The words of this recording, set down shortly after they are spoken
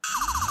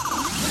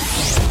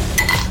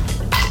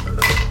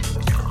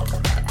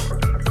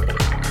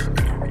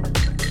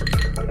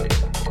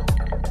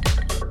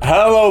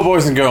Hello,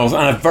 boys and girls,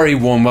 and a very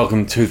warm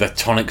welcome to the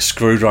Tonic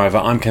Screwdriver.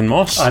 I'm Ken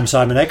Moss. I'm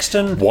Simon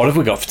Exton. What have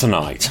we got for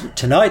tonight?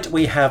 Tonight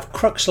we have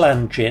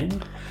Cruxland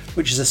Gin,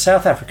 which is a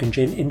South African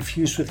gin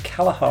infused with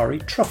Kalahari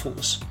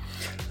truffles.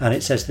 And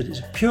it says that it's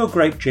a pure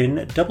grape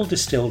gin, double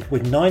distilled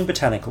with 9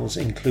 botanicals,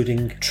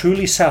 including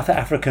truly South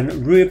African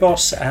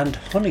rooibos and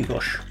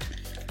honeybush.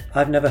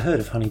 I've never heard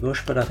of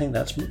honeybush, but I think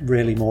that's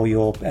really more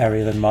your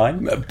area than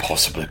mine.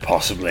 Possibly.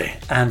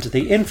 And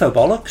the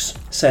Infobollocks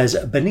says,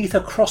 beneath a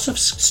cross of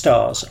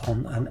stars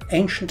on an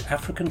ancient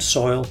African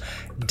soil,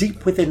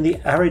 deep within the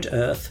arid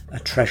earth, a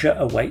treasure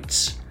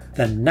awaits.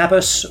 The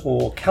Nabus,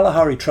 or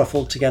Kalahari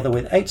truffle, together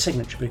with 8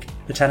 signature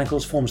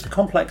botanicals, forms the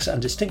complex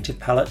and distinctive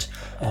palette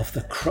of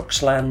the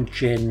Cruxland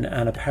Gin,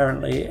 and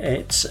apparently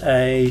it's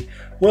a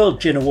World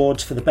Gin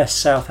Awards for the best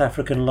South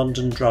African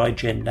London dry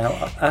gin.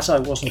 Now, as I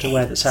wasn't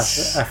aware that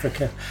South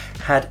Africa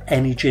had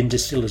any gin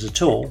distillers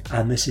at all,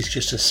 and this is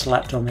just a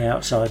slapped on the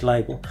outside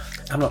label,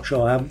 I'm not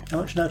sure how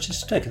much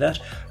notice to take of that.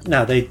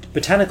 Now, the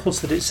botanicals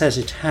that it says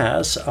it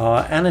has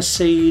are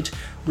aniseed,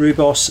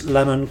 rooibos,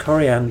 lemon,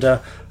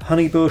 coriander,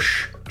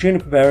 honeybush,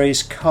 juniper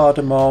berries,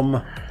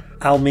 cardamom,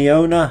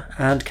 almiona,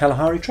 and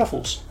Kalahari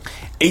truffles.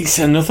 It's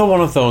another one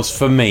of those,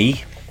 for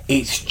me,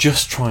 it's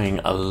just trying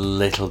a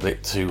little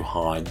bit too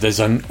hard. There's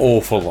an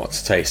awful lot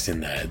to taste in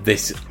there.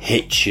 This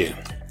hits you.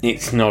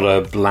 It's not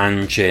a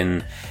bland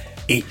gin.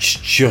 It's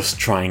just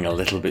trying a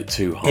little bit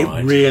too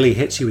hard. It really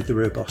hits you with the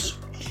rooibos.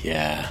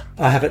 Yeah.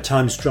 I have at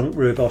times drunk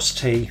rooibos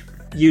tea,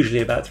 usually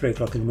about 3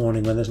 o'clock in the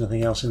morning when there's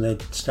nothing else in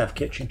the staff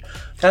kitchen.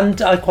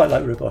 And I quite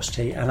like rooibos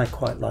tea, and I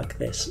quite like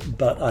this,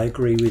 but I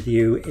agree with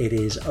you, it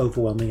is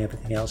overwhelming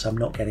everything else. I'm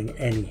not getting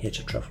any hit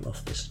of truffle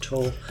off this at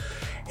all.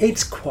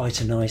 It's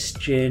quite a nice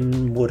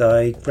gin. Would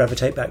I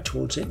gravitate back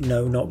towards it?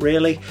 No, not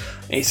really.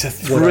 It's a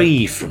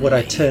 3 for me. Would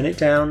I turn it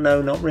down?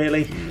 No, not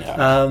really.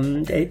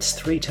 No. It's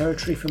 3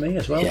 territory for me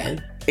as well. Yeah.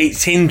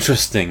 It's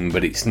interesting,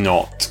 but it's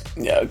not.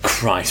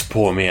 Christ,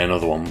 pour me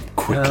another one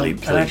quickly,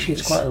 please. And actually,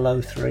 it's quite a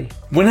low 3.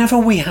 Whenever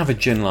we have a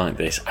gin like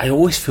this, I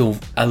always feel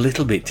a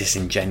little bit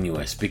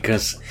disingenuous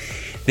because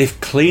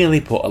they've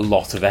clearly put a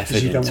lot of effort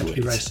into it. You don't want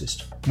to be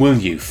racist. Will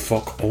you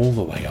fuck all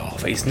the way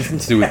off? It's nothing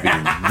to do with being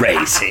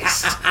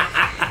racist.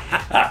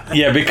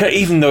 Yeah, because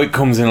even though it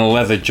comes in a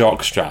leather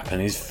jockstrap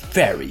and is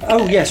very...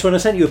 Oh, yes, when I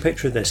sent you a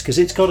picture of this, because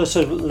it's got a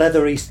sort of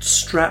leathery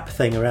strap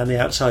thing around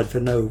the outside for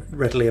no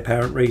readily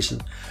apparent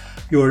reason.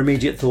 Your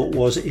immediate thought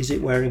was, is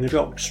it wearing a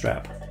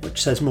jockstrap?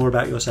 Which says more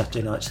about your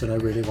Saturday nights than I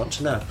really want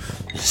to know.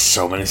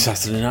 So many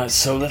Saturday nights,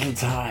 so little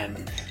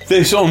time.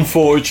 This,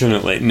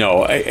 unfortunately,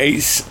 no,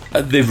 it's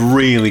they've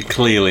really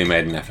clearly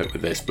made an effort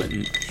with this,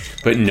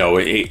 but no,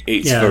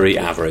 it's very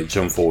average,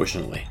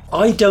 unfortunately.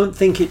 I don't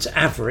think it's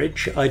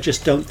average. I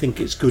just don't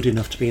think it's good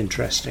enough to be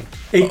interesting.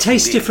 It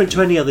tastes different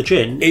to any other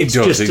gin. It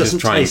just doesn't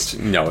taste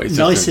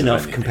nice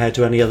enough compared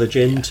to any other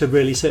gin to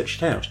really search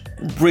it out.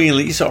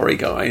 Really sorry,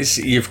 guys.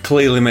 You've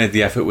clearly made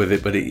the effort with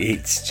it, but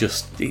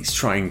it's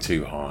trying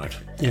too hard.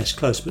 Yes,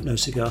 close but no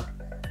cigar.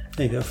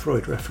 There you go,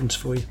 Freud reference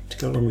for you to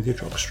go along with your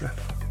jockstrap.